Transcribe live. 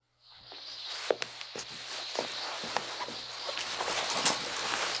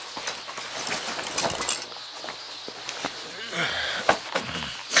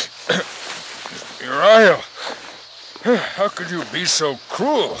Uriah, how could you be so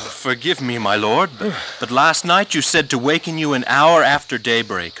cruel? Forgive me, my lord, but last night you said to waken you an hour after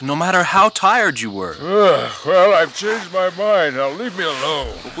daybreak, no matter how tired you were. Well, I've changed my mind. Now leave me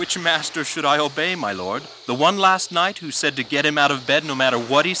alone. Which master should I obey, my lord? The one last night who said to get him out of bed no matter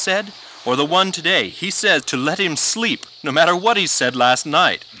what he said? Or the one today? He says to let him sleep no matter what he said last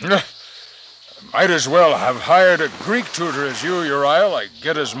night. Might as well have hired a Greek tutor as you, Uriah. I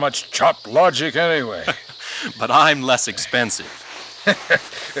get as much chopped logic anyway. But I'm less expensive.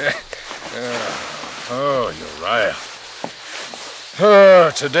 Uriah.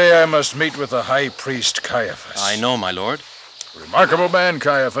 Today I must meet with the high priest Caiaphas. I know, my lord. Remarkable man,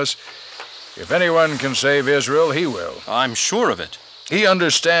 Caiaphas. If anyone can save Israel, he will. I'm sure of it. He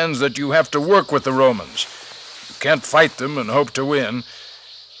understands that you have to work with the Romans. You can't fight them and hope to win.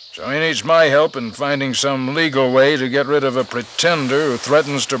 So he needs my help in finding some legal way to get rid of a pretender who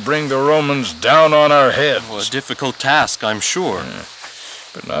threatens to bring the Romans down on our heads. Well, a difficult task, I'm sure.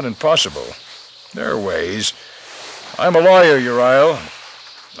 But not impossible. There are ways. I'm a lawyer, Uriah.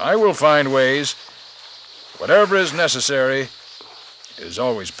 I will find ways. Whatever is necessary is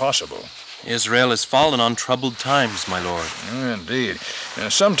always possible. Israel has fallen on troubled times, my lord. Indeed.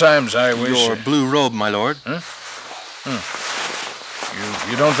 Sometimes I wish... Your blue robe, my lord.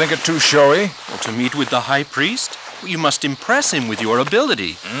 You don't think it too showy? Well, to meet with the high priest? You must impress him with your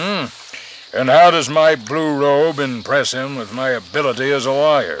ability. And how does my blue robe impress him with my ability as a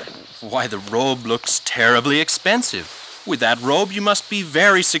lawyer? Why, the robe looks terribly expensive. With that robe, you must be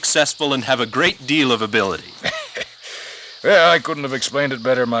very successful and have a great deal of ability. Well, I couldn't have explained it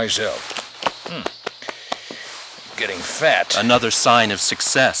better myself. Getting fat. Another sign of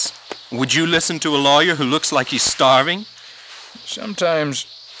success. Would you listen to a lawyer who looks like he's starving? Sometimes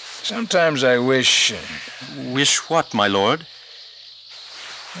I wish... Wish what, my lord?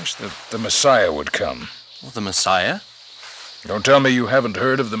 Wish that the Messiah would come. Well, the Messiah? Don't tell me you haven't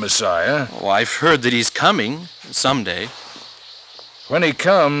heard of the Messiah. Oh, I've heard that he's coming someday. When he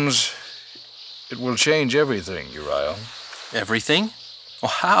comes, it will change everything, Uriah. Everything? Oh,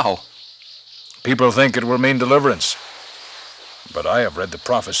 how? People think it will mean deliverance. But I have read the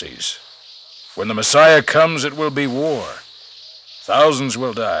prophecies. When the Messiah comes, it will be war. Thousands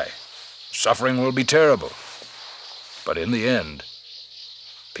will die. Suffering will be terrible. But in the end,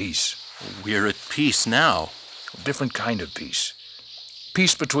 peace. We're at peace now. A different kind of peace.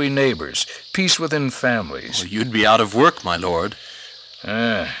 Peace between neighbors. Peace within families. Well, you'd be out of work, my lord.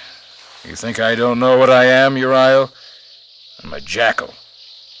 You think I don't know what I am, Uriah? I'm a jackal,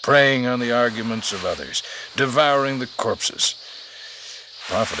 preying on the arguments of others, devouring the corpses,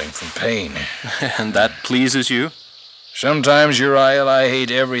 profiting from pain. And that pleases you? Sometimes, Uriah, I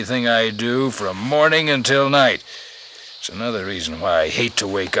hate everything I do from morning until night. It's another reason why I hate to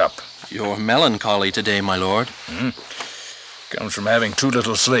wake up. You're melancholy today, my lord. Comes from having too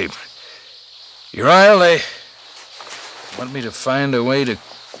little sleep. Uriah, they want me to find a way to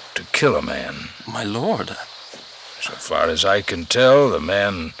kill a man. My lord. So far as I can tell, the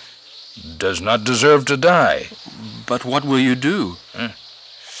man does not deserve to die. But what will you do?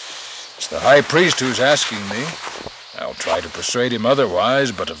 It's the high priest who's asking me. I'll try to persuade him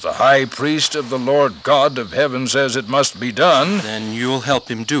otherwise, but if the high priest of the Lord God of heaven says it must be done... Then you'll help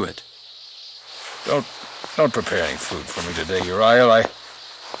him do it. Don't prepare any food for me today, Uriah.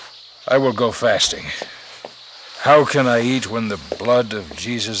 I will go fasting. How can I eat when the blood of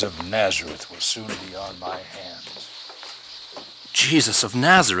Jesus of Nazareth will soon be on my hands? Jesus of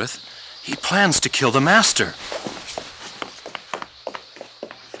Nazareth? He plans to kill the master.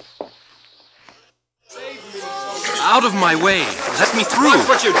 Out of my way. Let me through. Watch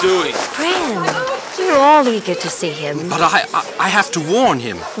what you're doing. Friend, we're all eager to see him. But I have to warn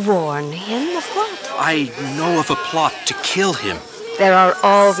him. Warn him of what? I know of a plot to kill him. There are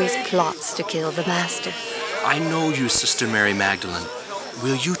always plots to kill the master. I know you, Sister Mary Magdalene.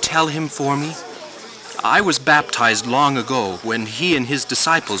 Will you tell him for me? I was baptized long ago when he and his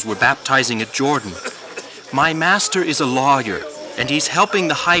disciples were baptizing at Jordan. My master is a lawyer, and he's helping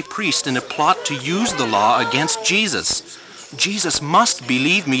the high priest in a plot to use the law against Jesus. Jesus must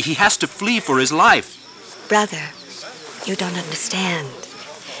believe me. He has to flee for his life. Brother, you don't understand.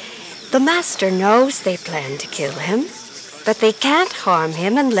 The master knows they plan to kill him, but they can't harm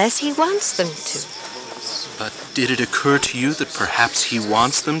him unless he wants them to. But did it occur to you that perhaps he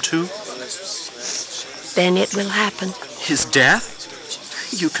wants them to? Then it will happen. His death?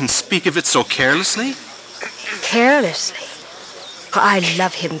 You can speak of it so carelessly? Carelessly? I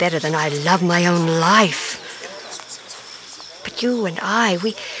love him better than I love my own life. But you and I,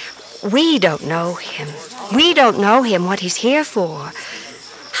 we don't know him. We don't know him, what he's here for.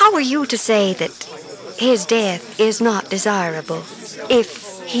 How are you to say that his death is not desirable,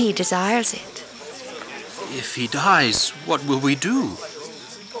 if he desires it. If he dies, what will we do?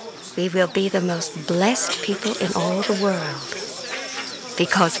 We will be the most blessed people in all the world,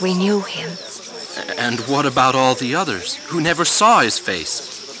 because we knew him. And what about all the others who never saw his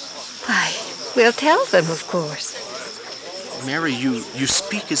face? Why, we'll tell them, of course. Mary, you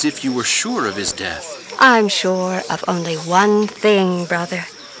speak as if you were sure of his death. I'm sure of only one thing, brother.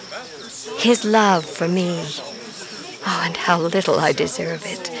 His love for me. Oh, and how little I deserve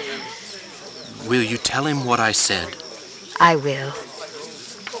it. Will you tell him what I said? I will.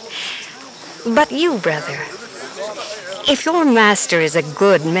 But you, brother, if your master is a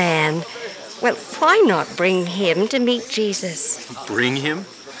good man, well, why not bring him to meet Jesus? Bring him?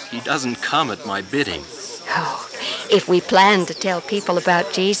 He doesn't come at my bidding. Oh, if we plan to tell people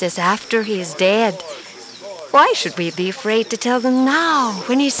about Jesus after he is dead, why should we be afraid to tell them now,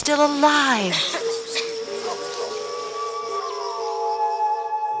 when he's still alive?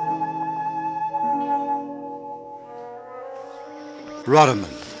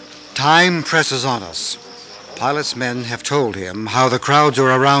 Rodiman, time presses on us. Pilate's men have told him how the crowds are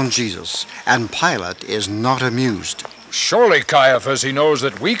around Jesus, and Pilate is not amused. Surely, Caiaphas, he knows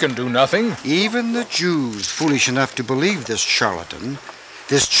that we can do nothing. Even the Jews, foolish enough to believe this charlatan,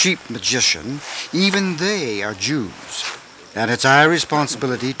 this cheap magician, even they are Jews. And it's our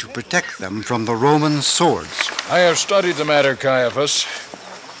responsibility to protect them from the Roman swords. I have studied the matter, Caiaphas,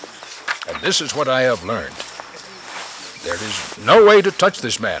 and this is what I have learned. There is no way to touch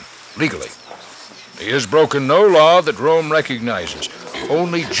this man, legally. He has broken no law that Rome recognizes,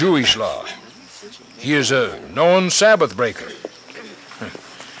 only Jewish law. He is a known Sabbath breaker. Can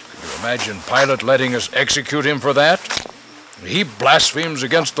you imagine Pilate letting us execute him for that? He blasphemes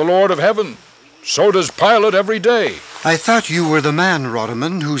against the Lord of heaven. So does Pilate every day. I thought you were the man,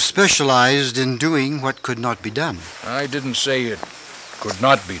 Rodiman, who specialized in doing what could not be done. I didn't say it could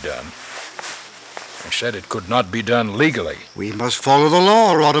not be done. I said it could not be done legally. We must follow the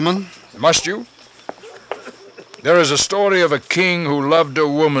law, Rodiman. Must you? There is a story of a king who loved a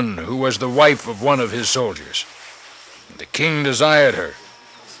woman who was the wife of one of his soldiers. The king desired her,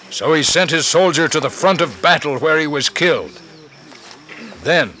 so he sent his soldier to the front of battle where he was killed.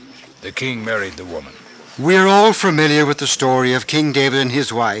 Then the king married the woman. We're all familiar with the story of King David and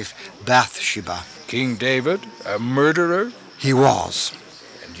his wife, Bathsheba. King David, a murderer? He was.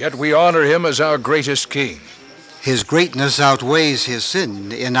 And yet we honor him as our greatest king. His greatness outweighs his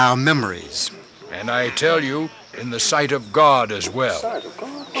sin in our memories. And I tell you, in the sight of God as well.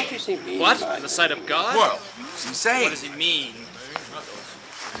 What? In the sight of God? Well, what's he saying? What does he mean?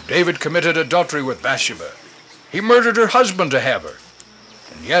 David committed adultery with Bathsheba. He murdered her husband to have her.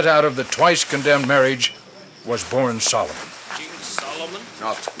 And yet out of the twice condemned marriage was born Solomon. King Solomon?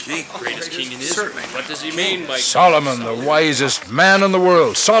 Not the king. Greatest king in Israel. Certainly. What does he mean by Solomon, the wisest man in the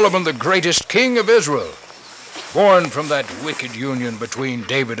world. Solomon, the greatest king of Israel. Born from that wicked union between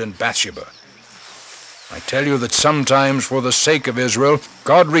David and Bathsheba. I tell you that sometimes, for the sake of Israel,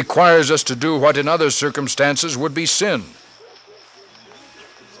 God requires us to do what in other circumstances would be sin.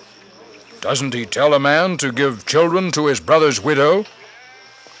 Doesn't he tell a man to give children to his brother's widow?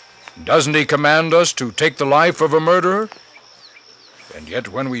 Doesn't he command us to take the life of a murderer? And yet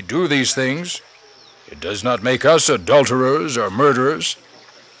when we do these things, it does not make us adulterers or murderers.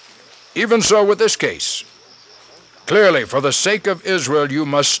 Even so with this case. Clearly, for the sake of Israel, you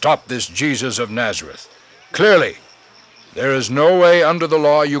must stop this Jesus of Nazareth. Clearly, there is no way under the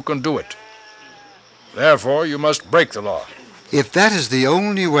law you can do it. Therefore, you must break the law. If that is the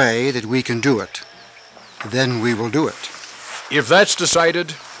only way that we can do it, then we will do it. If that's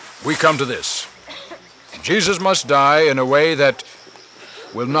decided, we come to this. Jesus must die in a way that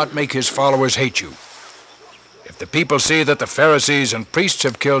will not make his followers hate you. If the people see that the Pharisees and priests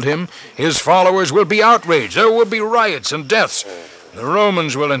have killed him, his followers will be outraged. There will be riots and deaths. The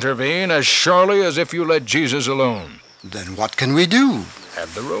Romans will intervene as surely as if you let Jesus alone. Then what can we do?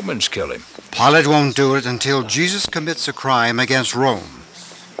 Have the Romans kill him. Pilate won't do it until Jesus commits a crime against Rome.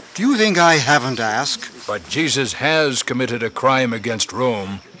 Do you think I haven't asked? But Jesus has committed a crime against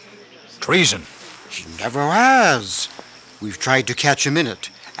Rome. Treason. He never has. We've tried to catch him in it,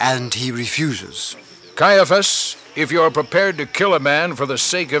 and he refuses. Caiaphas, if you are prepared to kill a man for the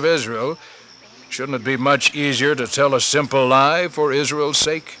sake of Israel, shouldn't it be much easier to tell a simple lie for Israel's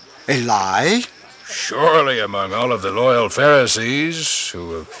sake? A lie? Surely among all of the loyal Pharisees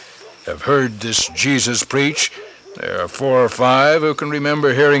who have heard this Jesus preach, there are 4 or 5 who can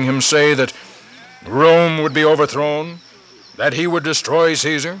remember hearing him say that Rome would be overthrown, that he would destroy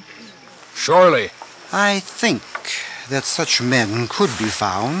Caesar. Surely. I think that such men could be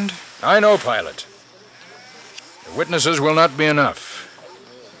found. I know, Pilate. The witnesses will not be enough.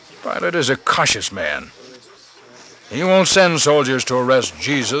 Pilate is a cautious man. He won't send soldiers to arrest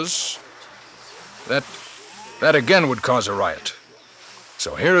Jesus. That again would cause a riot.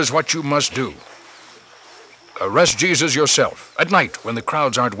 So here is what you must do. Arrest Jesus yourself, at night, when the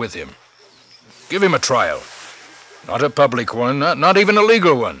crowds aren't with him. Give him a trial. Not a public one, not even a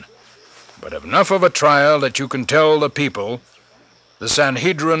legal one, but enough of a trial that you can tell the people the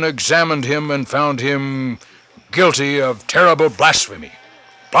Sanhedrin examined him and found him guilty of terrible blasphemy,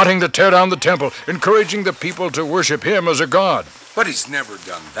 plotting to tear down the temple, encouraging the people to worship him as a god. But he's never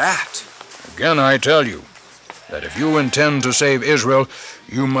done that. Again, I tell you that if you intend to save Israel,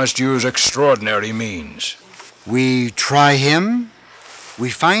 you must use extraordinary means. We try him. We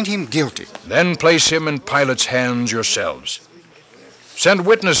find him guilty. Then place him in Pilate's hands yourselves. Send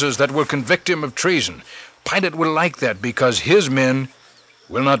witnesses that will convict him of treason. Pilate will like that because his men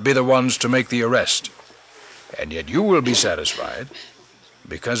will not be the ones to make the arrest. And yet you will be satisfied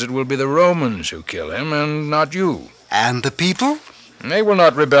because it will be the Romans who kill him and not you. And the people? They will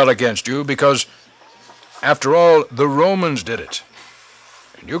not rebel against you because, after all, the Romans did it.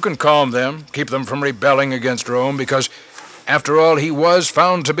 And you can calm them, keep them from rebelling against Rome because, after all, he was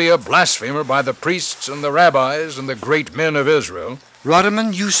found to be a blasphemer by the priests and the rabbis and the great men of Israel.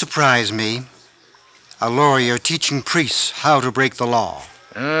 Rodiman, you surprise me. A lawyer teaching priests how to break the law.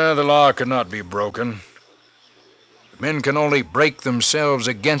 The law cannot be broken. Men can only break themselves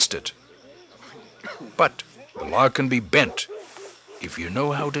against it. But the law can be bent if you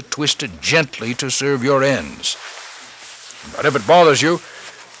know how to twist it gently to serve your ends. But if it bothers you,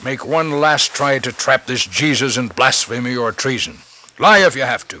 make one last try to trap this Jesus in blasphemy or treason. Lie if you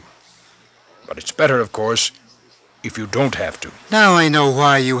have to. But it's better, of course, if you don't have to. Now I know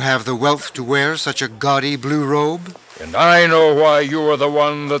why you have the wealth to wear such a gaudy blue robe. And I know why you are the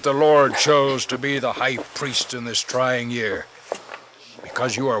one that the Lord chose to be the high priest in this trying year.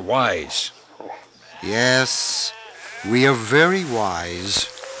 Because you are wise. Yes, we are very wise,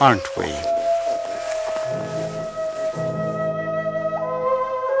 aren't we?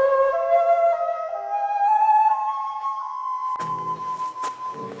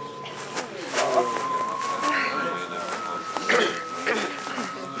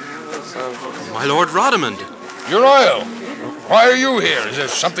 My Lord Rodimund. Uriel, why are you here? Is there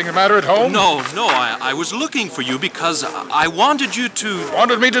something the matter at home? No, I was looking for you because I wanted you to...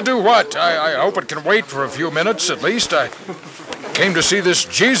 Wanted me to do what? I hope it can wait for a few minutes at least. I came to see this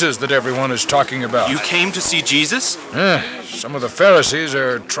Jesus that everyone is talking about. You came to see Jesus? Some of the Pharisees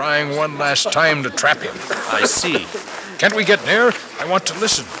are trying one last time to trap him. I see. Can't we get near? I want to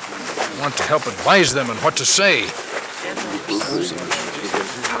listen. I want to help advise them on what to say.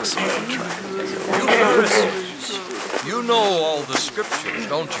 You know all the scriptures,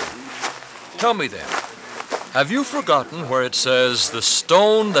 don't you? Tell me then, have you forgotten where it says, the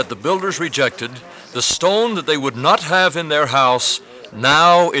stone that the builders rejected, the stone that they would not have in their house,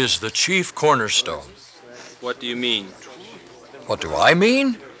 now is the chief cornerstone? What do you mean? What do I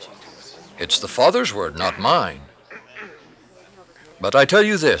mean? It's the Father's word, not mine. But I tell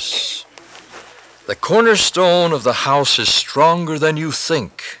you this, the cornerstone of the house is stronger than you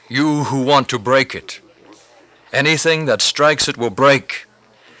think, you who want to break it. Anything that strikes it will break,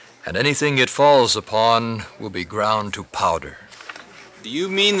 and anything it falls upon will be ground to powder. Do you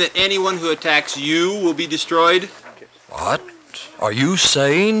mean that anyone who attacks you will be destroyed? What? Are you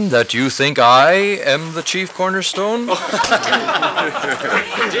saying that you think I am the chief cornerstone?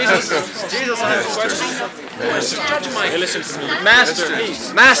 Jesus, I have a question. Listen to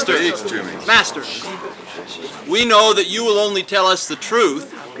me. Master, we know that you will only tell us the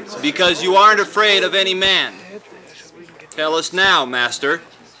truth because you aren't afraid of any man. Tell us now, Master,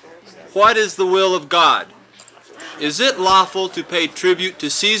 what is the will of God? Is it lawful to pay tribute to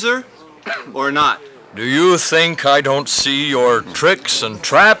Caesar or not? Do you think I don't see your tricks and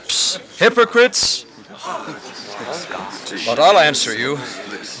traps, hypocrites? But I'll answer you.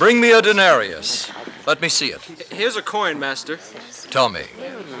 Bring me a denarius. Let me see it. Here's a coin, Master. Tell me,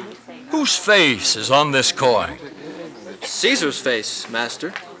 whose face is on this coin? Caesar's face,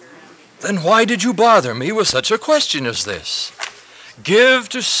 Master. Then why did you bother me with such a question as this? Give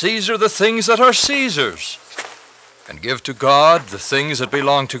to Caesar the things that are Caesar's, and give to God the things that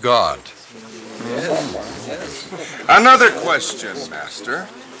belong to God. Another question, Master.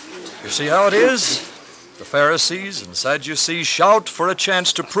 You see how it is? The Pharisees and Sadducees shout for a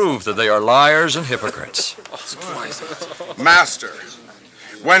chance to prove that they are liars and hypocrites. Master,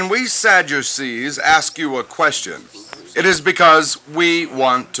 when we Sadducees ask you a question, it is because we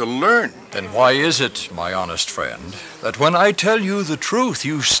want to learn. Then why is it, my honest friend, that when I tell you the truth,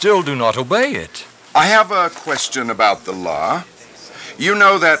 you still do not obey it? I have a question about the law. You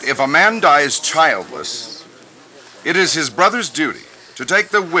know that if a man dies childless, it is his brother's duty to take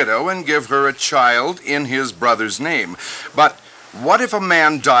the widow and give her a child in his brother's name. But what if a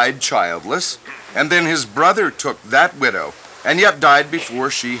man died childless, and then his brother took that widow, and yet died before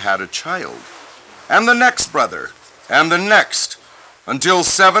she had a child? And the next brother, and the next, until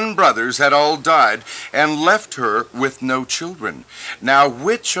 7 brothers had all died, and left her with no children. Now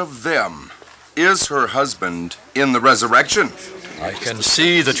which of them is her husband in the resurrection? I can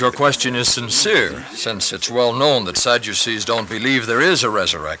see that your question is sincere, since it's well known that Sadducees don't believe there is a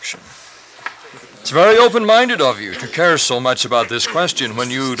resurrection. It's very open-minded of you to care so much about this question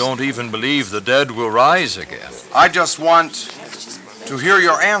when you don't even believe the dead will rise again. I just want to hear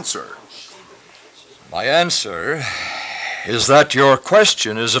your answer. My answer is that your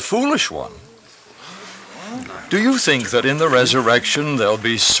question is a foolish one. Do you think that in the resurrection they'll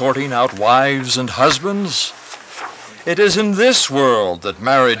be sorting out wives and husbands? It is in this world that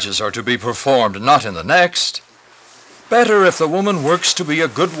marriages are to be performed, not in the next. Better if the woman works to be a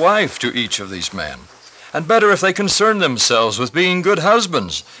good wife to each of these men, and better if they concern themselves with being good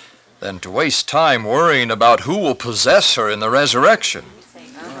husbands, than to waste time worrying about who will possess her in the resurrection.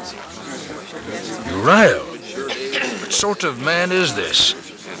 Uriah, what sort of man is this?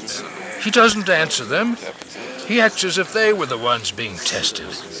 He doesn't answer them. He acts as if they were the ones being tested.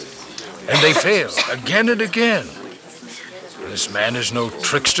 And they fail again and again. This man is no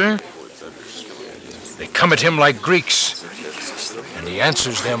trickster. They come at him like Greeks, and he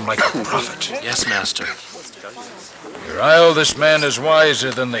answers them like a prophet. Yes, Master. Uriah, this man is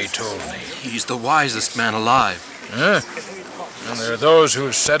wiser than they told me. He's the wisest man alive. Huh? And there are those who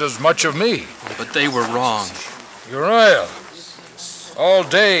have said as much of me. But they were wrong. Uriah, all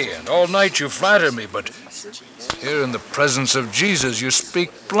day and all night you flatter me, but here in the presence of Jesus you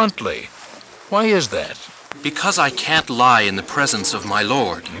speak bluntly. Why is that? Because I can't lie in the presence of my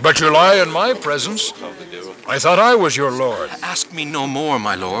Lord. But you lie in my presence. I thought I was your Lord. Ask me no more,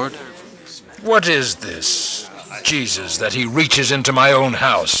 my Lord. What is this, Jesus, that he reaches into my own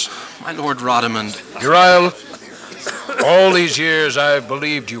house? My Lord Rodamond. Uriah, all these years I've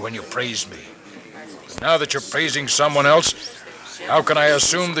believed you when you praised me. But now that you're praising someone else, how can I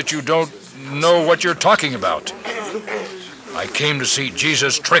assume that you don't know what you're talking about? I came to see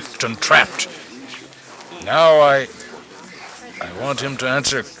Jesus tricked and trapped. Now I want him to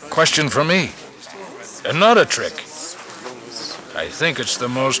answer a question for me, and not a trick. I think it's the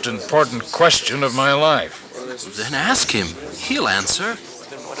most important question of my life. Then ask him. He'll answer.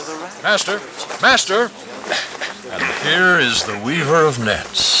 Master! Master! And here is the weaver of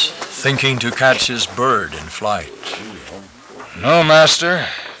nets, thinking to catch his bird in flight. No, Master.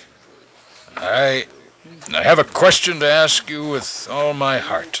 I have a question to ask you with all my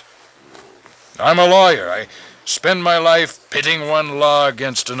heart. I'm a lawyer. I spend my life pitting one law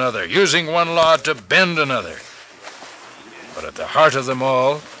against another, using one law to bend another. But at the heart of them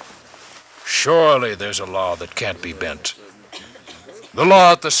all, surely there's a law that can't be bent. The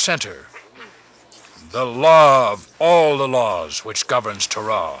law at the center. The law of all the laws which governs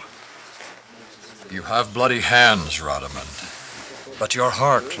Torah. You have bloody hands, Rodamond, but your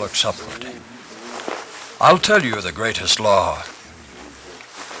heart looks upward. I'll tell you the greatest law.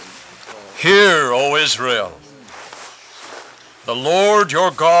 Hear, O Israel, the Lord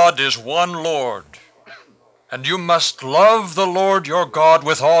your God is one Lord, and you must love the Lord your God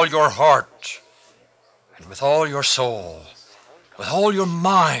with all your heart, and with all your soul, with all your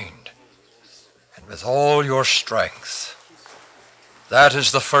mind, and with all your strength. That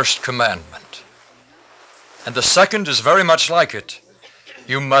is the first commandment. And the second is very much like it.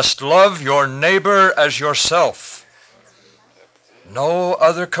 You must love your neighbor as yourself. No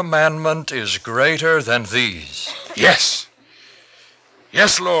other commandment is greater than these. Yes.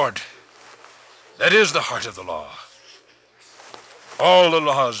 Yes, Lord. That is the heart of the law. All the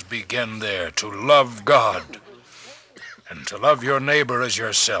laws begin there, to love God and to love your neighbor as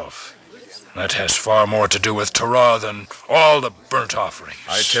yourself. That has far more to do with Torah than all the burnt offerings.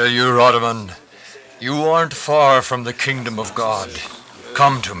 I tell you, Rodamond, you aren't far from the kingdom of God.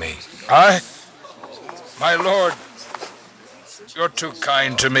 Come to me. My Lord, you're too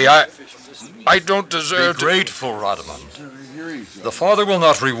kind to me. I don't deserve Be grateful, Rodamond. The Father will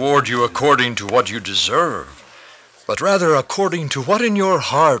not reward you according to what you deserve, but rather according to what in your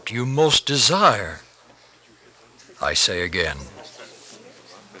heart you most desire. I say again,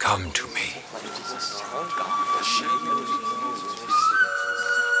 come to me.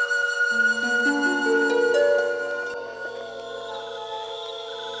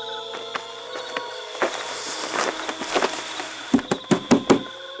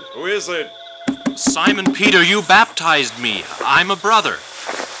 Who is it? Simon Peter, you baptized me. I'm a brother.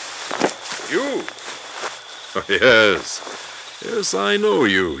 You? Yes, I know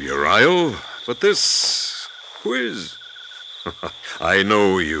you, Uriel. But this... who is... I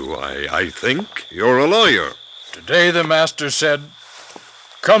know you, I think. You're a lawyer. Today the master said,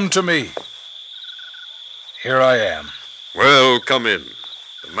 "Come to me." Here I am. Well, come in.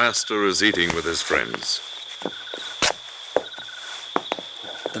 The master is eating with his friends.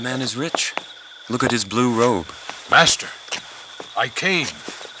 The man is rich. Look at his blue robe. Master, I came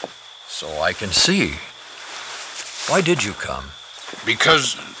So I can see. Why did you come?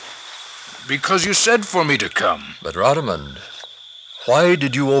 because you said for me to come. But Rosamond, why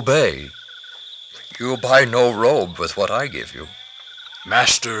did you obey? You'll buy no robe with what I give you.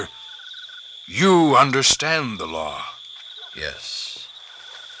 Master, you understand the law. Yes.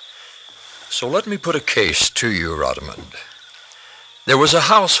 So let me put a case to you, Rosamond. There was a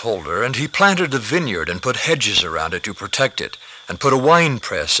householder, and he planted a vineyard and put hedges around it to protect it, and put a wine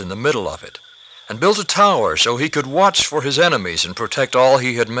press in the middle of it, and built a tower so he could watch for his enemies and protect all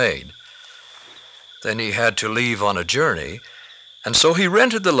he had made. Then he had to leave on a journey, and so he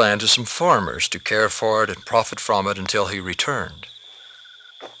rented the land to some farmers to care for it and profit from it until he returned.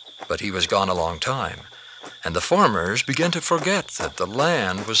 But he was gone a long time, and the farmers began to forget that the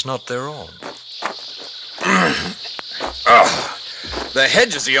land was not their own. The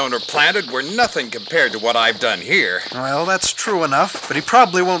hedges the owner planted were nothing compared to what I've done here. Well, that's true enough, but he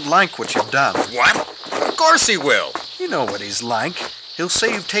probably won't like what you've done. What? Of course he will. You know what he's like. He'll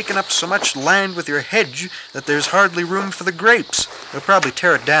say you've taken up so much land with your hedge that there's hardly room for the grapes. He'll probably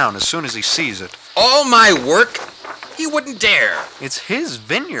tear it down as soon as he sees it. All my work? He wouldn't dare. It's his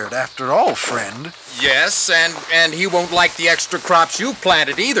vineyard, after all, friend. Yes, and he won't like the extra crops you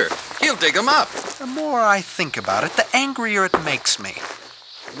planted either. He'll dig them up. The more I think about it, the angrier it makes me.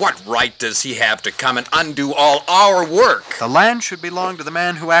 What right does he have to come and undo all our work? The land should belong to the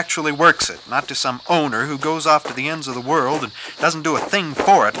man who actually works it, not to some owner who goes off to the ends of the world and doesn't do a thing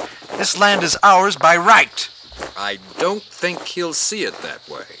for it. This land is ours by right. I don't think he'll see it that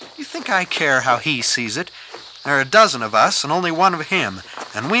way. You think I care how he sees it? There are a dozen of us and only one of him,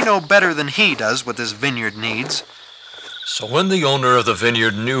 and we know better than he does what this vineyard needs. So when the owner of the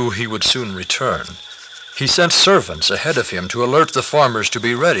vineyard knew he would soon return, he sent servants ahead of him to alert the farmers to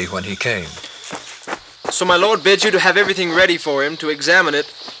be ready when he came. So my lord bids you to have everything ready for him to examine it,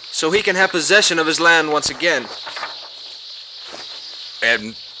 so he can have possession of his land once again.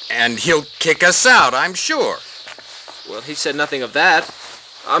 And he'll kick us out, I'm sure. Well, he said nothing of that.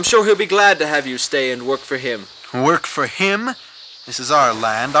 I'm sure he'll be glad to have you stay and work for him. Work for him? This is our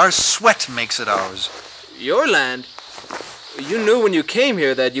land. Our sweat makes it ours. Your land? You knew when you came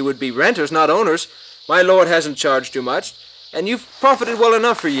here that you would be renters, not owners. My lord hasn't charged you much, and you've profited well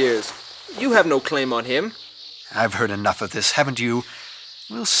enough for years. You have no claim on him. I've heard enough of this, haven't you?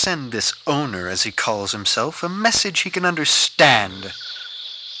 We'll send this owner, as he calls himself, a message he can understand.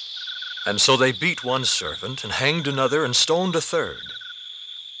 And so they beat one servant and hanged another and stoned a third.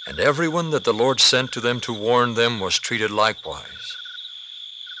 And everyone that the Lord sent to them to warn them was treated likewise.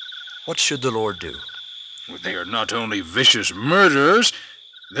 What should the Lord do? They are not only vicious murderers,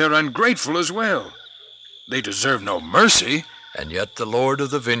 they're ungrateful as well. They deserve no mercy. And yet the Lord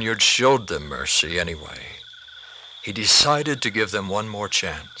of the vineyard showed them mercy anyway. He decided to give them one more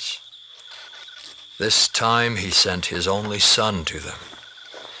chance. This time he sent his only son to them,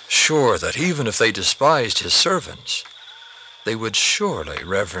 sure that even if they despised his servants, they would surely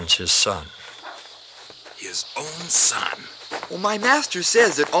reverence his son. His own son. Well, my master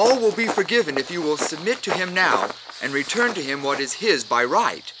says that all will be forgiven if you will submit to him now and return to him what is his by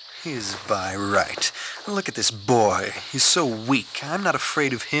right. His by right. Look at this boy. He's so weak. I'm not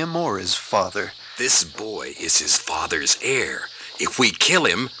afraid of him or his father. This boy is his father's heir. If we kill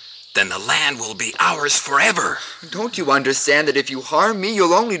him, then the land will be ours forever. Don't you understand that if you harm me,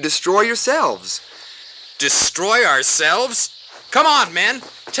 you'll only destroy yourselves? Destroy ourselves? Come on, men.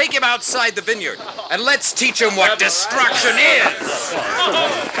 Take him outside the vineyard, and let's teach him what destruction is.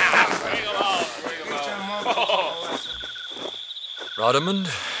 Rosamond,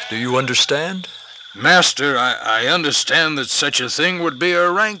 do you understand? Master, I understand that such a thing would be a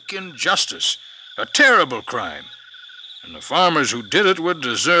rank injustice, a terrible crime, and the farmers who did it would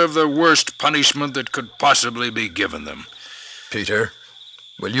deserve the worst punishment that could possibly be given them. Peter,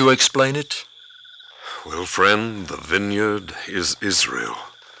 will you explain it? Well, friend, the vineyard is Israel,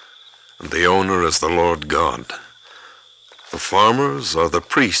 and the owner is the Lord God. The farmers are the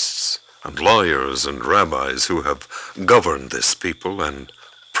priests and lawyers and rabbis who have governed this people and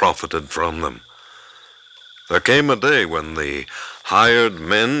profited from them. There came a day when the hired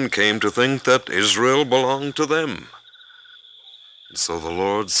men came to think that Israel belonged to them. And so the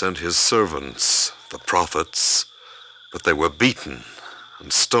Lord sent his servants, the prophets, but they were beaten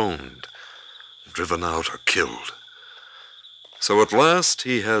and stoned, driven out or killed. So at last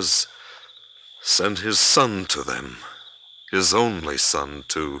he has sent his son to them, his only son,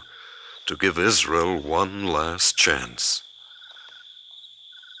 to give Israel one last chance.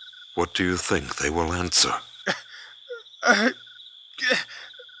 What do you think they will answer?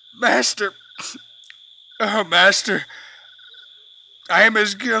 Master, oh, Master, I am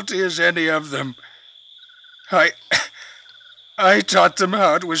as guilty as any of them. I taught them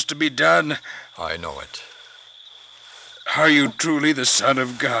how it was to be done. I know it. Are you truly the Son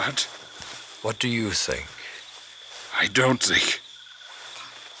of God? What do you think? I don't think.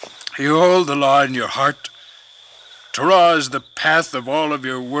 You hold the law in your heart. Torah is the path of all of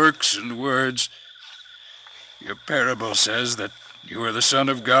your works and words. Your parable says that you are the Son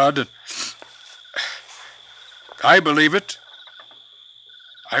of God, and I believe it.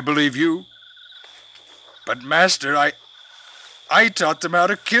 I believe you. But, Master, I taught them how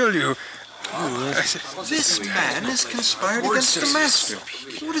to kill you. This man has conspired against the master.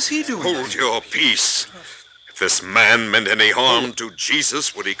 What is he doing? Hold your peace. If this man meant any harm to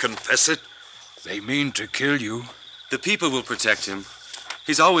Jesus, would he confess it? They mean to kill you. The people will protect him.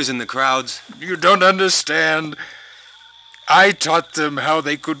 He's always in the crowds. You don't understand. I taught them how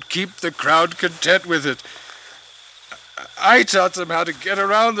they could keep the crowd content with it. I taught them how to get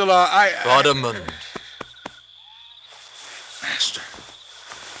around the law. Rodamund. Master,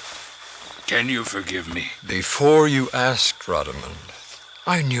 can you forgive me? Before you asked, Rodamund,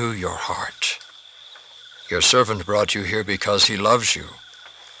 I knew your heart. Your servant brought you here because he loves you.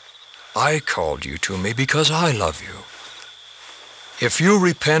 I called you to me because I love you. If you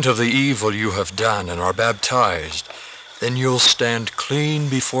repent of the evil you have done and are baptized, then you'll stand clean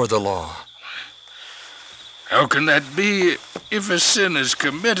before the law. How can that be? If a sin is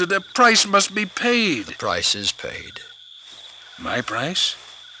committed, a price must be paid. The price is paid. My price?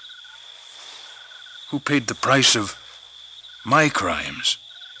 Who paid the price of my crimes?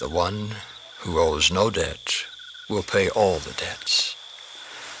 The one who owes no debt will pay all the debts.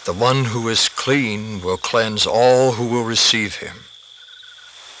 The one who is clean will cleanse all who will receive him.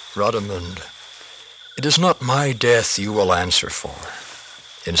 Rodamund, it is not my death you will answer for.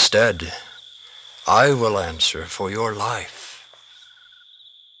 Instead, I will answer for your life.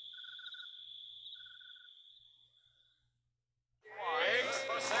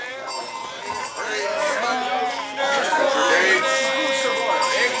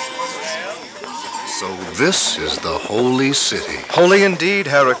 So this is the holy city. Holy indeed,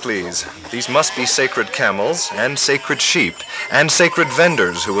 Heracles. These must be sacred camels, and sacred sheep, and sacred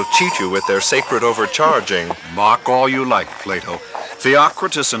vendors who will cheat you with their sacred overcharging. Mock all you like, Plato.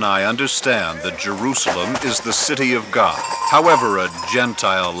 Theocritus and I understand that Jerusalem is the city of God. However, a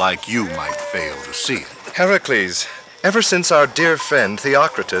Gentile like you might fail to see it. Heracles, ever since our dear friend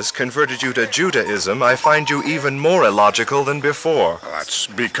Theocritus converted you to Judaism, I find you even more illogical than before. That's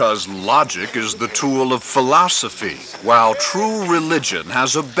because logic is the tool of philosophy, while true religion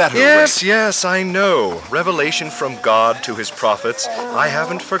has a better Yes, I know. Revelation from God to his prophets. I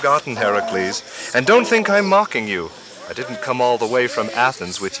haven't forgotten, Heracles. And don't think I'm mocking you. I didn't come all the way from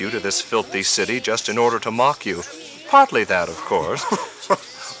Athens with you to this filthy city just in order to mock you. Partly that, of course.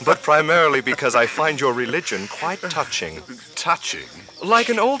 But primarily because I find your religion quite touching. Touching? Like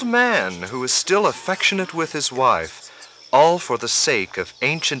an old man who is still affectionate with his wife, all for the sake of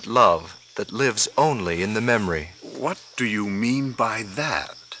ancient love that lives only in the memory. What do you mean by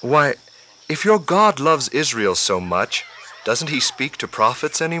that? Why, if your God loves Israel so much, doesn't he speak to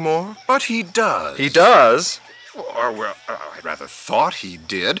prophets anymore? But he does. He does? Or, well, I rather thought he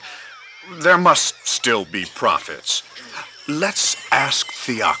did. There must still be prophets. Let's ask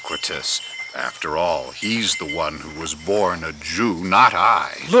Theocritus. After all, he's the one who was born a Jew, not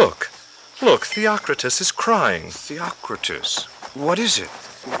I. Look, Theocritus is crying. Theocritus? What is it?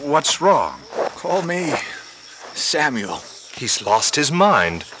 What's wrong? Call me Samuel. He's lost his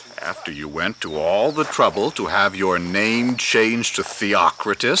mind. After you went to all the trouble to have your name changed to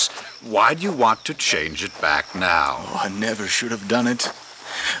Theocritus, why do you want to change it back now? Oh, I never should have done it.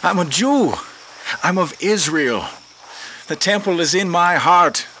 I'm a Jew. I'm of Israel. The temple is in my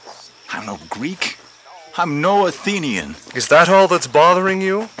heart. I'm no Greek. I'm no Athenian. Is that all that's bothering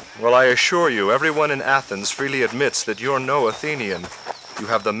you? Well, I assure you, everyone in Athens freely admits that you're no Athenian. You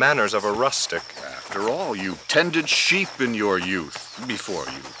have the manners of a rustic. After all, you tended sheep in your youth, before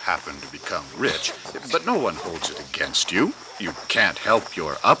you happened to become rich. But no one holds it against you. You can't help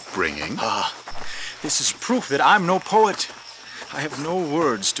your upbringing. This is proof that I'm no poet. I have no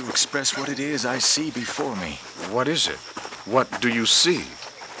words to express what it is I see before me. What is it? What do you see?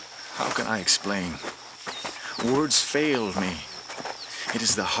 How can I explain? Words fail me. It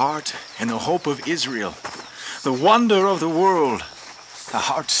is the heart and the hope of Israel, the wonder of the world, the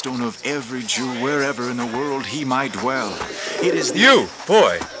heartstone of every Jew wherever in the world he might dwell. It is the... You,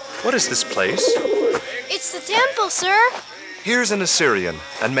 boy, what is this place? It's the temple, sir. Here's an Assyrian,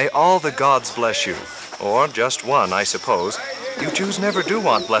 and may all the gods bless you. Or just one, I suppose. You Jews never do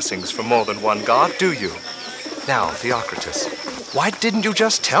want blessings from more than one god, do you? Now, Theocritus, why didn't you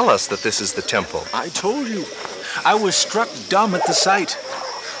just tell us that this is the temple? I told you. I was struck dumb at the sight.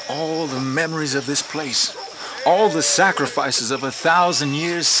 All the memories of this place. All the sacrifices of 1,000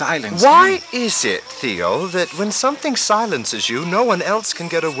 years' silence. Why is it, Theo, that when something silences you, no one else can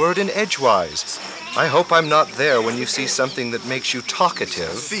get a word in edgewise? I hope I'm not there when you see something that makes you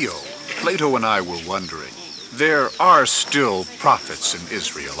talkative. Theo, Plato and I were wondering. There are still prophets in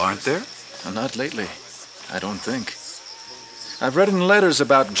Israel, aren't there? Not lately, I don't think. I've read in letters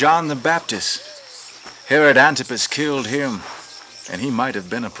about John the Baptist. Herod Antipas killed him, and he might have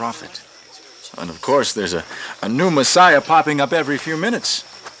been a prophet. And of course, there's a new Messiah popping up every few minutes.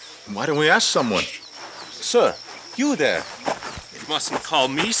 Why don't we ask someone? Sir, you there. You mustn't call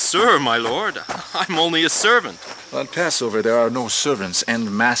me sir, my lord. I'm only a servant. At Passover, there are no servants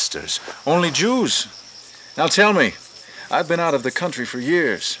and masters, only Jews. Now tell me, I've been out of the country for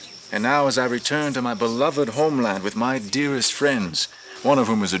years, and now as I return to my beloved homeland with my dearest friends, one of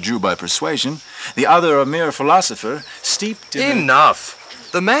whom is a Jew by persuasion, the other a mere philosopher, steeped in... Enough!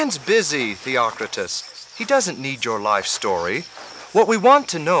 The man's busy, Theocritus. He doesn't need your life story. What we want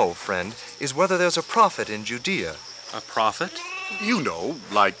to know, friend, is whether there's a prophet in Judea. A prophet? You know,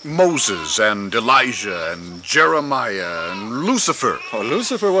 like Moses and Elijah and Jeremiah and Lucifer. Oh,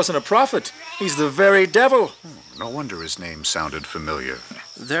 Lucifer wasn't a prophet. He's the very devil. No wonder his name sounded familiar.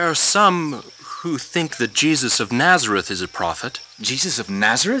 There are some who think that Jesus of Nazareth is a prophet. Jesus of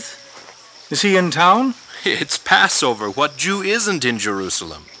Nazareth? Is he in town? It's Passover. What Jew isn't in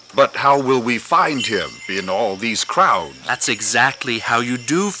Jerusalem? But how will we find him in all these crowds? That's exactly how you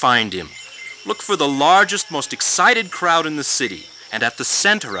do find him. Look for the largest, most excited crowd in the city, and at the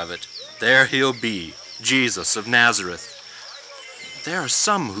center of it, there he'll be, Jesus of Nazareth. There are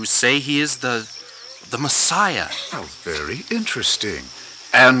some who say he is the Messiah. Oh, very interesting.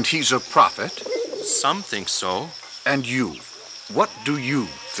 And he's a prophet? Some think so. And you? What do you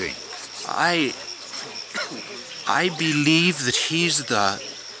think? I believe that he's the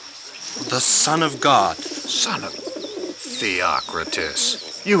Son of God. Son of Theocritus.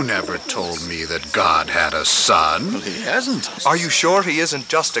 You never told me that God had a son. Well, he hasn't. Are you sure he isn't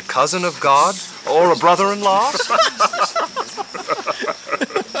just a cousin of God? Or a brother-in-law?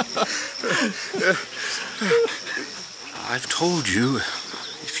 I've told you.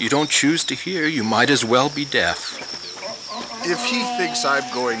 If you don't choose to hear, you might as well be deaf. If he thinks I'm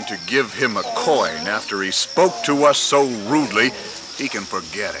going to give him a coin after he spoke to us so rudely, he can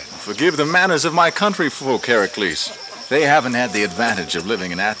forget it. Forgive the manners of my countryfolk, Heracles. They haven't had the advantage of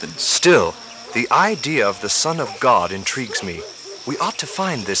living in Athens. Still, the idea of the Son of God intrigues me. We ought to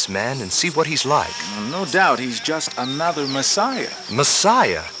find this man and see what he's like. No doubt he's just another Messiah.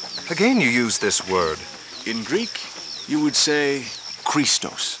 Messiah? Again you use this word. In Greek, you would say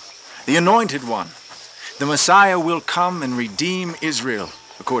Christos, the Anointed One. The Messiah will come and redeem Israel,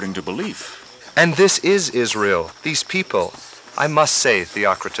 according to belief. And this is Israel, these people. I must say,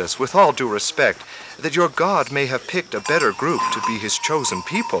 Theocritus, with all due respect, that your God may have picked a better group to be his chosen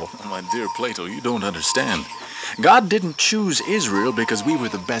people. Oh, my dear Plato, you don't understand. God didn't choose Israel because we were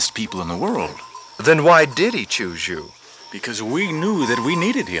the best people in the world. Then why did he choose you? Because we knew that we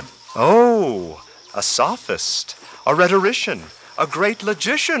needed him. Oh, a sophist, a rhetorician, a great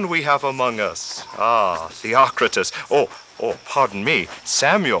logician we have among us. Ah, Theocritus. Oh, pardon me,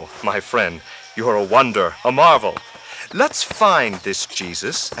 Samuel, my friend. You're a wonder, a marvel. Let's find this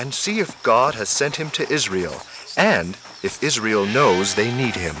Jesus and see if God has sent him to Israel, and if Israel knows they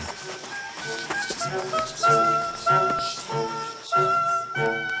need him.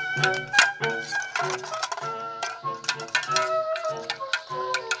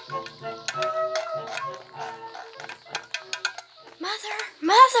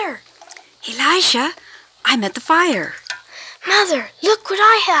 Mother! Elisha, I'm at the fire. Mother, look what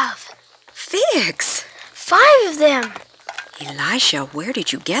I have. Figs. 5 of them. Elisha, where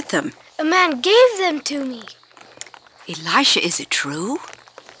did you get them? A man gave them to me. Elisha, is it true?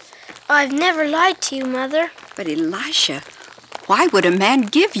 I've never lied to you, Mother. But Elisha, why would a man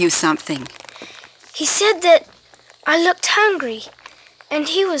give you something? He said that I looked hungry, and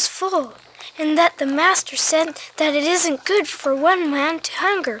he was full, and that the Master said that it isn't good for one man to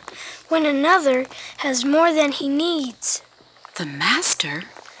hunger when another has more than he needs. The Master?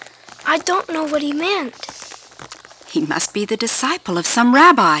 I don't know what he meant. He must be the disciple of some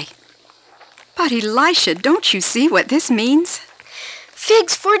rabbi. But Elisha, don't you see what this means?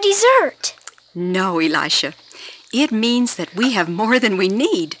 Figs for dessert. No, Elisha. It means that we have more than we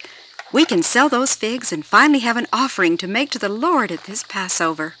need. We can sell those figs and finally have an offering to make to the Lord at this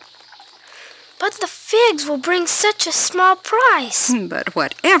Passover. But the figs will bring such a small price. But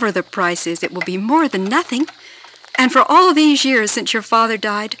whatever the price is, it will be more than nothing. And for all these years since your father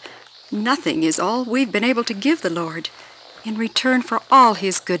died, nothing is all we've been able to give the Lord in return for all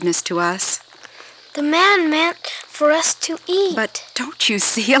his goodness to us. The man meant for us to eat. But don't you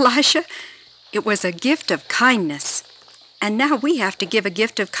see, Elisha? It was a gift of kindness. And now we have to give a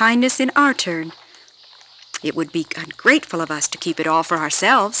gift of kindness in our turn. It would be ungrateful of us to keep it all for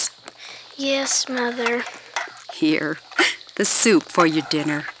ourselves. Yes, Mother. Here, the soup for your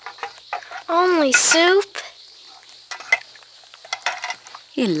dinner. Only soup?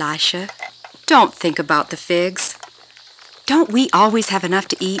 Elisha, don't think about the figs. Don't we always have enough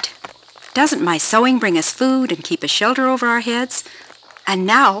to eat? Doesn't my sewing bring us food and keep a shelter over our heads? And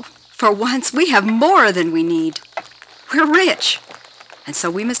now, for once, we have more than we need. We're rich, and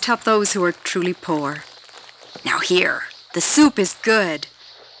so we must help those who are truly poor. Now here, the soup is good.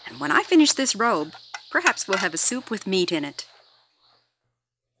 And when I finish this robe, perhaps we'll have a soup with meat in it.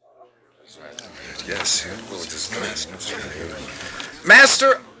 Yes.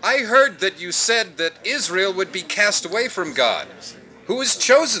 Master, I heard that you said that Israel would be cast away from God. Who is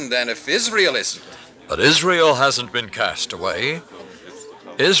chosen then if Israel isn't? But Israel hasn't been cast away.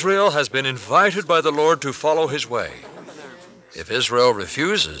 Israel has been invited by the Lord to follow his way. If Israel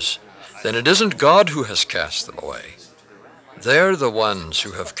refuses, then it isn't God who has cast them away. They're the ones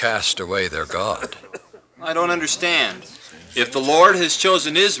who have cast away their God. I don't understand. If the Lord has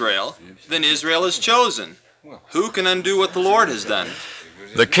chosen Israel, then Israel is chosen. Who can undo what the Lord has done?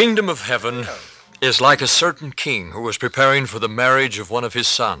 The kingdom of heaven is like a certain king who was preparing for the marriage of one of his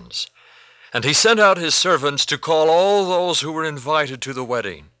sons. And he sent out his servants to call all those who were invited to the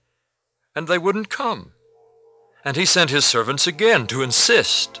wedding. And they wouldn't come. And he sent his servants again to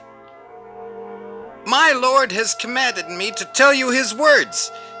insist. My Lord has commanded me to tell you his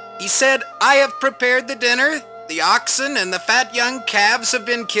words. He said, I have prepared the dinner, the oxen and the fat young calves have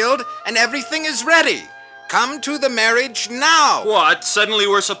been killed, and everything is ready. Come to the marriage now. What? Suddenly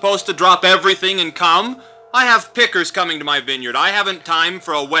we're supposed to drop everything and come? I have pickers coming to my vineyard. I haven't time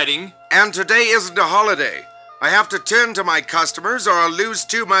for a wedding. And today isn't a holiday. I have to tend to my customers or I'll lose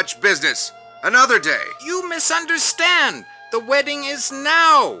too much business. Another day. You misunderstand. The wedding is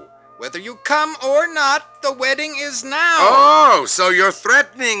now. Whether you come or not, the wedding is now. Oh, so you're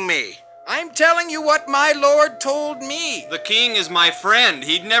threatening me. I'm telling you what my Lord told me. The king is my friend.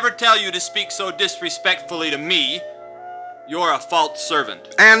 He'd never tell you to speak so disrespectfully to me. You're a false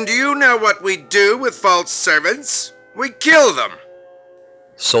servant. And you know what we do with false servants? We kill them.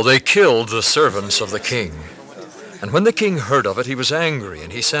 So they killed the servants of the king. And when the king heard of it, he was angry,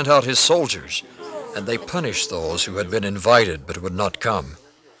 and he sent out his soldiers, and they punished those who had been invited but would not come.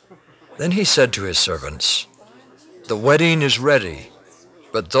 Then he said to his servants, The wedding is ready,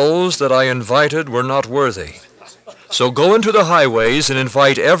 but those that I invited were not worthy. So go into the highways and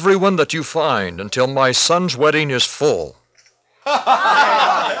invite everyone that you find until my son's wedding is full.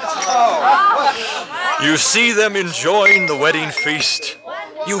 You see them enjoying the wedding feast.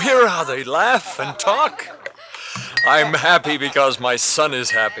 You hear how they laugh and talk. I'm happy because my son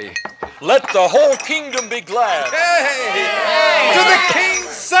is happy. Let the whole kingdom be glad. Hey! To the king's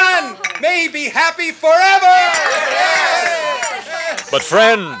son! May he be happy forever! But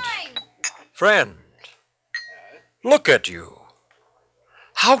friend, look at you.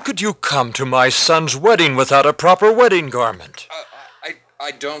 How could you come to my son's wedding without a proper wedding garment?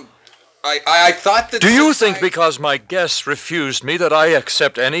 I thought that... Do you think because my guests refused me that I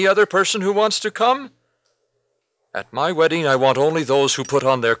accept any other person who wants to come? At my wedding, I want only those who put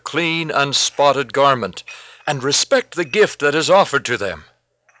on their clean, unspotted garment and respect the gift that is offered to them.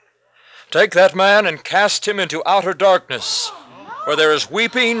 Take that man and cast him into outer darkness, where there is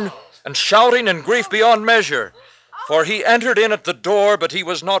weeping and shouting and grief beyond measure, for he entered in at the door, but he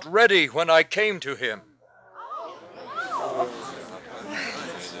was not ready when I came to him.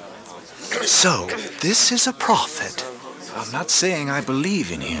 So, this is a prophet. I'm not saying I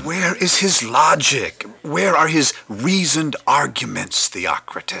believe in him. Where is his logic? Where are his reasoned arguments,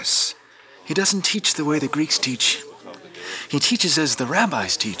 Theocritus? He doesn't teach the way the Greeks teach. He teaches as the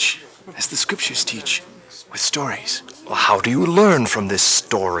rabbis teach, as the scriptures teach, with stories. Well, how do you learn from this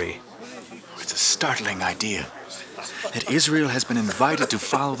story? It's a startling idea that Israel has been invited to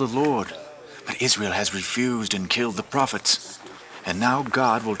follow the Lord, but Israel has refused and killed the prophets. And now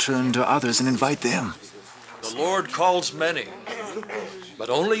God will turn to others and invite them. The Lord calls many, but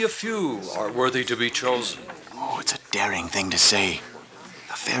only a few are worthy to be chosen. Oh, it's a daring thing to say.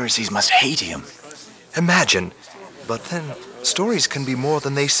 The Pharisees must hate him. Imagine. But then, stories can be more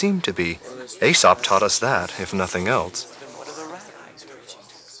than they seem to be. Aesop taught us that, if nothing else.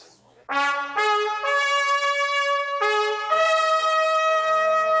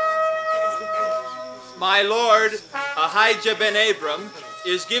 My lord, Ahijah ben Abram,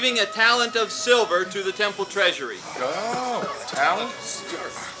 is giving a talent of silver to the temple treasury. Oh, talents?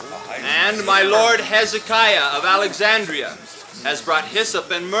 And my lord Hezekiah of Alexandria has brought hyssop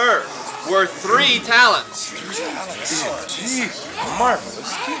and myrrh, worth 3 talents.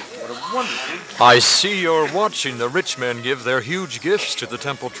 Marvelous. What a wonderful... I see you're watching the rich men give their huge gifts to the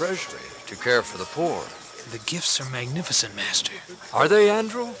temple treasury to care for the poor. The gifts are magnificent, Master. Are they,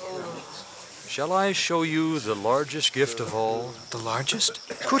 Andrew? Shall I show you the largest gift of all? The largest?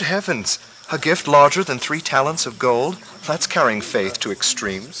 Good heavens! A gift larger than 3 talents of gold? That's carrying faith to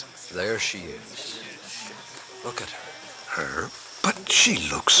extremes. There she is. Look at her. Her? But she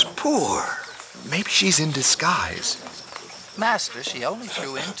looks poor. Maybe she's in disguise. Master, she only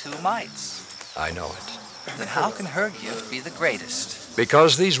threw in 2 mites. I know it. Then how can her gift be the greatest?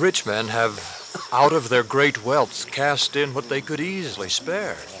 Because these rich men have, out of their great wealth, cast in what they could easily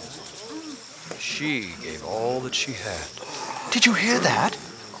spare. She gave all that she had. Did you hear that?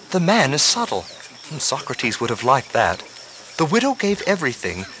 The man is subtle. Socrates would have liked that. The widow gave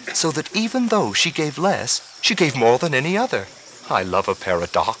everything, so that even though she gave less, she gave more than any other. I love a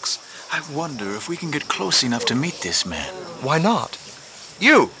paradox. I wonder if we can get close enough to meet this man. Why not?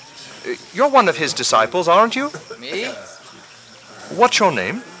 You're one of his disciples, aren't you? Me? What's your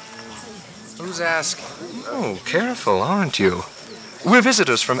name? Who's asking? Oh, careful, aren't you? We're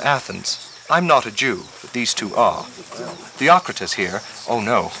visitors from Athens. I'm not a Jew, but these 2 are. Theocritus here, oh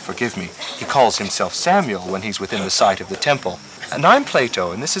no, forgive me, he calls himself Samuel when he's within the sight of the temple. And I'm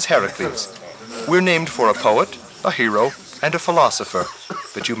Plato, and this is Heracles. We're named for a poet, a hero, and a philosopher,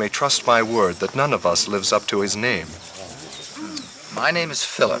 but you may trust my word that none of us lives up to his name. My name is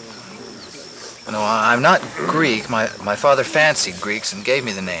Philip. No, I'm not Greek. My father fancied Greeks and gave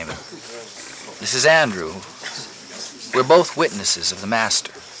me the name. This is Andrew. We're both witnesses of the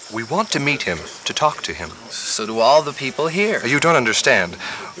Master. We want to meet him, to talk to him. So do all the people here. You don't understand.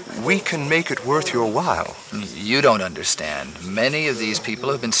 We can make it worth your while. You don't understand. Many of these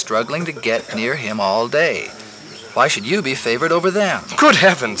people have been struggling to get near him all day. Why should you be favored over them? Good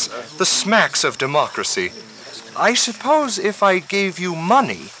heavens! The smacks of democracy. I suppose if I gave you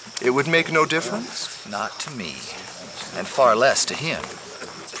money, it would make no difference? Not to me, and far less to him.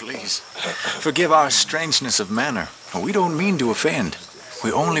 Please, forgive our strangeness of manner. We don't mean to offend.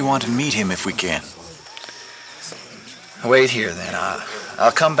 We only want to meet him if we can. Wait here, then.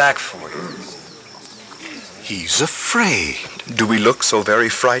 I'll come back for you. He's afraid. Do we look so very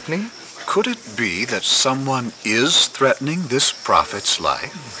frightening? Could it be that someone is threatening this prophet's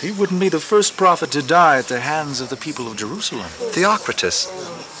life? He wouldn't be the first prophet to die at the hands of the people of Jerusalem. Theocritus,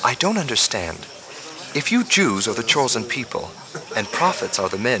 I don't understand. If you Jews are the chosen people, and prophets are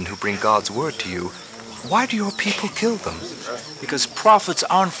the men who bring God's word to you, why do your people kill them? Because prophets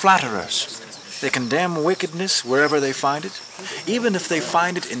aren't flatterers. They condemn wickedness wherever they find it, even if they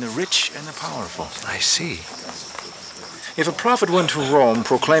find it in the rich and the powerful. I see. If a prophet went to Rome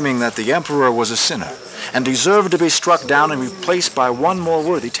proclaiming that the emperor was a sinner and deserved to be struck down and replaced by one more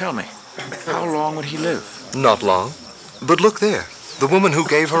worthy, tell me, how long would he live? Not long. But look there, the woman who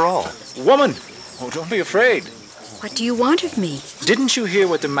gave her all. Woman! Oh, don't be afraid. What do you want of me? Didn't you hear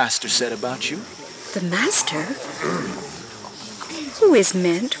what the Master said about you? The Master? Who is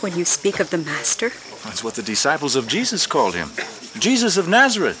meant when you speak of the Master? That's what the disciples of Jesus called him. Jesus of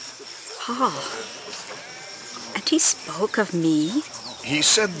Nazareth. Ah. And he spoke of me? He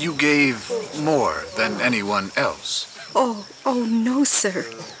said you gave more than anyone else. Oh, no, sir.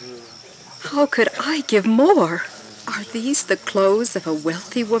 How could I give more? Are these the clothes of a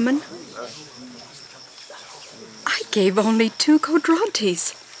wealthy woman? I gave only 2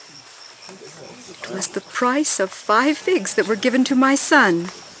 quadrantes. It was the price of 5 figs that were given to my son.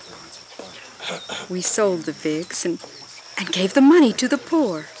 We sold the figs and gave the money to the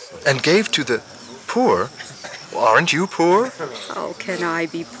poor. And gave to the poor? Aren't you poor? How can I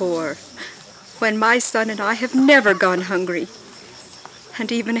be poor when my son and I have never gone hungry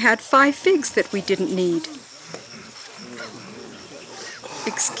and even had 5 figs that we didn't need?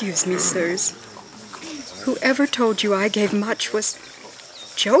 Excuse me, sirs. Whoever told you I gave much was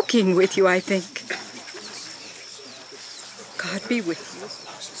joking with you, I think. God be with you.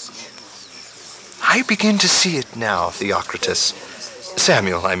 I begin to see it now, Theocritus.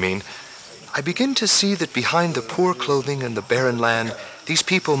 Samuel, I mean. I begin to see that behind the poor clothing and the barren land, these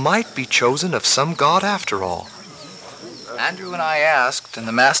people might be chosen of some god after all. Andrew and I asked, and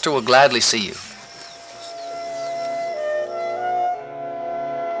the master will gladly see you.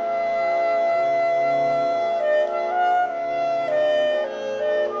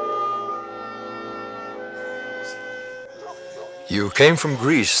 You came from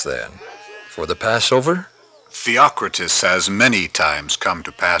Greece, then, for the Passover? Theocritus has many times come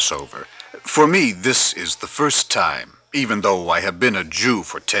to Passover. For me, this is the first time, even though I have been a Jew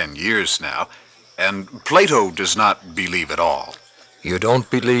for 10 years now, and Plato does not believe at all. You don't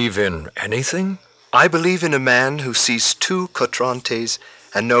believe in anything? I believe in a man who sees 2 quadrantes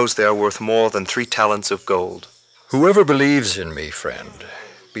and knows they are worth more than 3 talents of gold. Whoever believes in me, friend,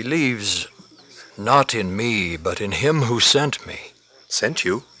 believes not in me, but in him who sent me. Sent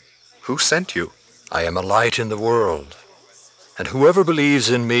you? Who sent you? I am a light in the world, and whoever believes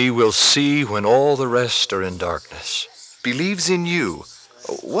in me will see when all the rest are in darkness. Believes in you?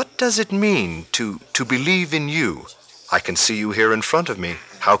 What does it mean to believe in you? I can see you here in front of me.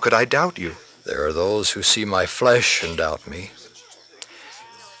 How could I doubt you? There are those who see my flesh and doubt me.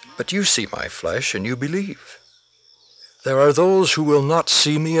 But you see my flesh and you believe. There are those who will not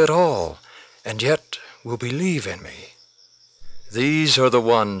see me at all, and yet will believe in me. These are the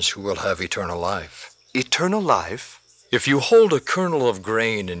ones who will have eternal life. Eternal life? If you hold a kernel of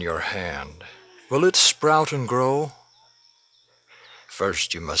grain in your hand, will it sprout and grow?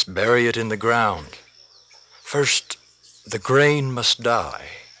 First, you must bury it in the ground. First, the grain must die,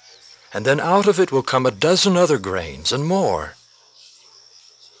 and then out of it will come a dozen other grains and more.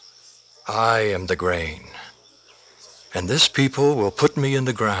 I am the grain, and this people will put me in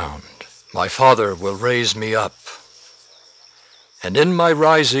the ground. My Father will raise me up, and in my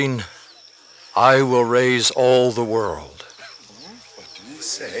rising, I will raise all the world. What do you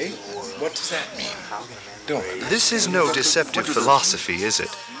say? What does that mean? This is no deceptive philosophy, is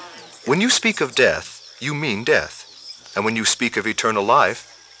it? When you speak of death, you mean death. And when you speak of eternal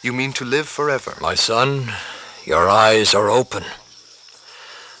life, you mean to live forever. My son, your eyes are open.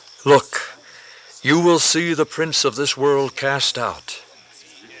 Look, you will see the prince of this world cast out.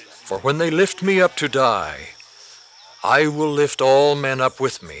 For when they lift me up to die, I will lift all men up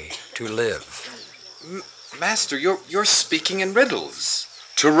with me to live. Master, you're speaking in riddles.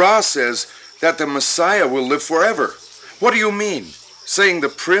 Torah says that the Messiah will live forever. What do you mean, saying the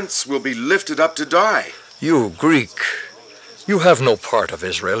prince will be lifted up to die? You, Greek, you have no part of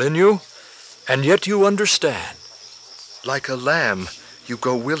Israel in you, and yet you understand. Like a lamb, you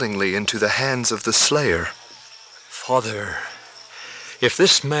go willingly into the hands of the slayer. Father, if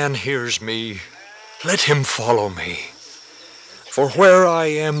this man hears me, let him follow me. For where I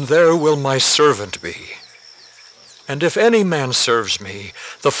am, there will my servant be. And if any man serves me,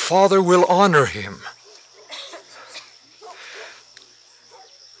 the Father will honor him.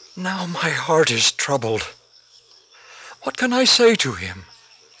 Now my heart is troubled. What can I say to him?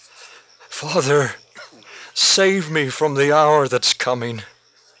 Father, save me from the hour that's coming.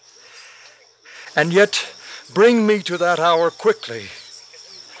 And yet, bring me to that hour quickly.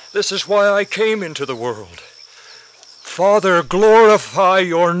 This is why I came into the world. Father, glorify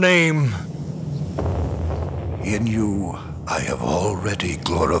your name. In you I have already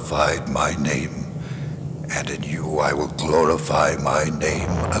glorified my name, and in you I will glorify my name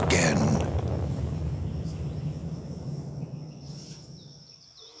again.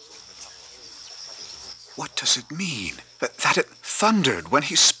 What does it mean? That it thundered when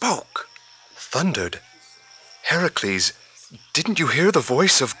he spoke? Thundered? Heracles, didn't you hear the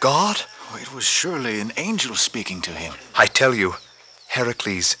voice of God? Oh, it was surely an angel speaking to him. I tell you,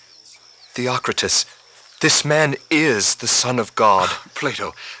 Heracles, Theocritus, this man is the Son of God.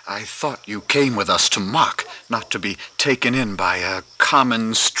 Plato, I thought you came with us to mock, not to be taken in by a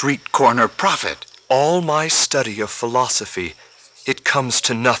common street corner prophet. All my study of philosophy, it comes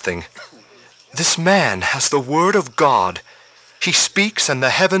to nothing. This man has the word of God. He speaks and the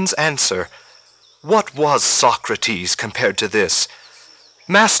heavens answer. What was Socrates compared to this?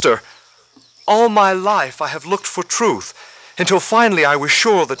 Master, all my life I have looked for truth, until finally I was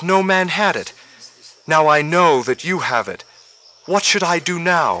sure that no man had it. Now I know that you have it. What should I do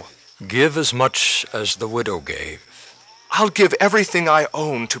now? Give as much as the widow gave. I'll give everything I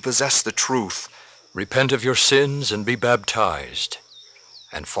own to possess the truth. Repent of your sins and be baptized,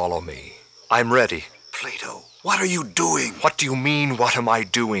 and follow me. I'm ready. Plato, what are you doing? What do you mean, what am I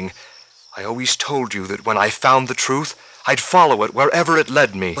doing? I always told you that when I found the truth, I'd follow it wherever it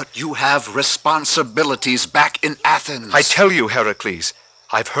led me. But you have responsibilities back in Athens. I tell you, Heracles,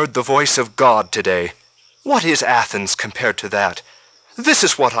 I've heard the voice of God today. What is Athens compared to that? This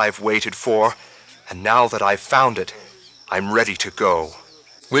is what I've waited for, and now that I've found it, I'm ready to go.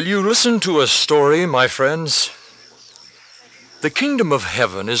 Will you listen to a story, my friends? The kingdom of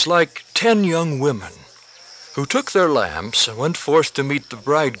heaven is like 10 young women who took their lamps and went forth to meet the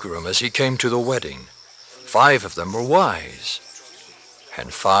bridegroom as he came to the wedding. 5 of them were wise,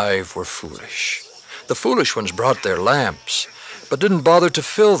 and 5 were foolish. The foolish ones brought their lamps, but didn't bother to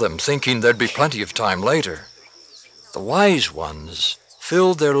fill them, thinking there'd be plenty of time later. The wise ones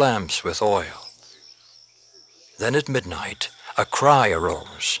filled their lamps with oil. Then at midnight, a cry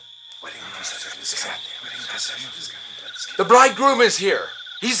arose. The bridegroom is here.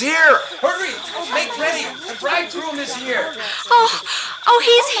 He's here. Hurry, make ready. The bridegroom is here. Oh,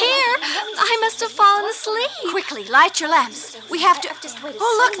 he's here. I must have fallen asleep. Quickly, light your lamps. We have to...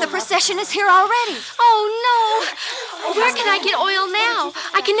 Oh, look, the procession is here already. Oh, no. Where can I get oil now?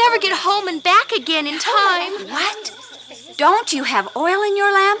 I can never get home and back again in time. What? Don't you have oil in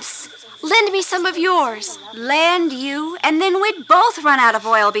your lamps? Lend me some of yours. Lend you, and then we'd both run out of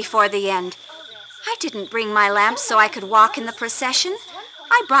oil before the end. I didn't bring my lamp so I could walk in the procession.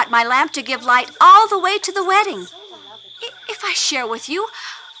 I brought my lamp to give light all the way to the wedding. If I share with you,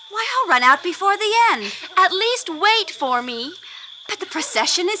 why, I'll run out before the end. At least wait for me. But the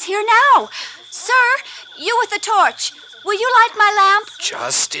procession is here now. Sir, you with the torch, will you light my lamp?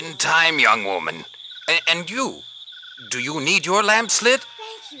 Just in time, young woman. And you, do you need your lamps lit?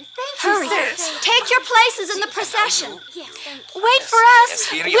 Hurry. Take your places in the procession. Wait for us.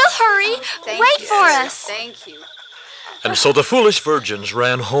 here you We'll are. hurry. Wait for us. Thank you. And so the foolish virgins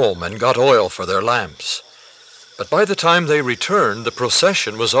ran home and got oil for their lamps. But by the time they returned, the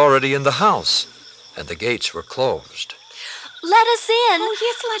procession was already in the house, and the gates were closed. Let us in. Oh,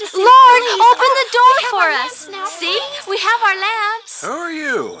 yes, let us in. Lord, please. open the door for our us. lamps now, See, we have our lamps. Who are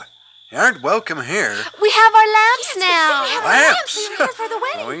you? You aren't welcome here. We have our lamps now. Lamps? We are here for the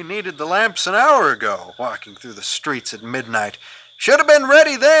wedding. We needed the lamps an hour ago, walking through the streets at midnight. Should have been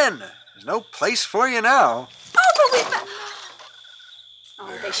ready then. There's no place for you now.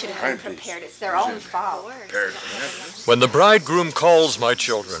 Oh, they should have been prepared. It's their own fault. When the bridegroom calls, my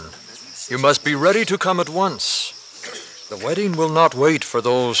children, you must be ready to come at once. The wedding will not wait for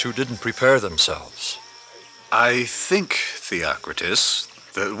those who didn't prepare themselves. I think, Theocritus,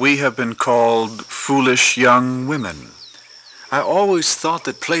 that we have been called foolish young women. I always thought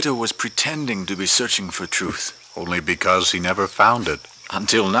that Plato was pretending to be searching for truth. Only because he never found it.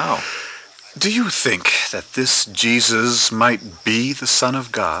 Until now. Do you think that this Jesus might be the Son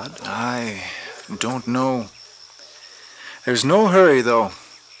of God? I don't know. There's no hurry, though.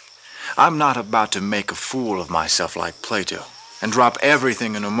 I'm not about to make a fool of myself like Plato and drop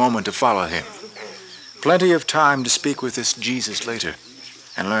everything in a moment to follow him. Plenty of time to speak with this Jesus later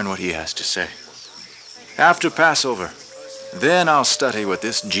and learn what he has to say. After Passover, then I'll study what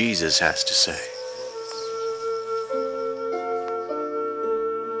this Jesus has to say.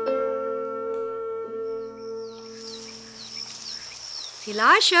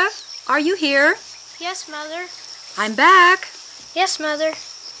 Elisha, are you here? Yes, Mother. I'm back. Yes, Mother.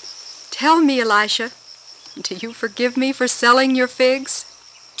 Tell me, Elisha, do you forgive me for selling your figs?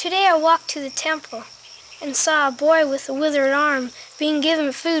 Today I walked to the temple and saw a boy with a withered arm being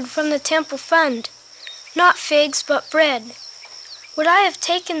given food from the temple fund. Not figs, but bread. Would I have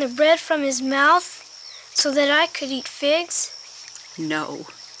taken the bread from his mouth so that I could eat figs? No,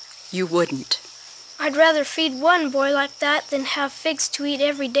 you wouldn't. I'd rather feed one boy like that than have figs to eat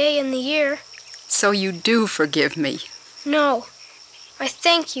every day in the year. So you do forgive me? No. I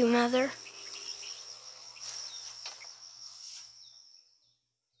thank you, Mother.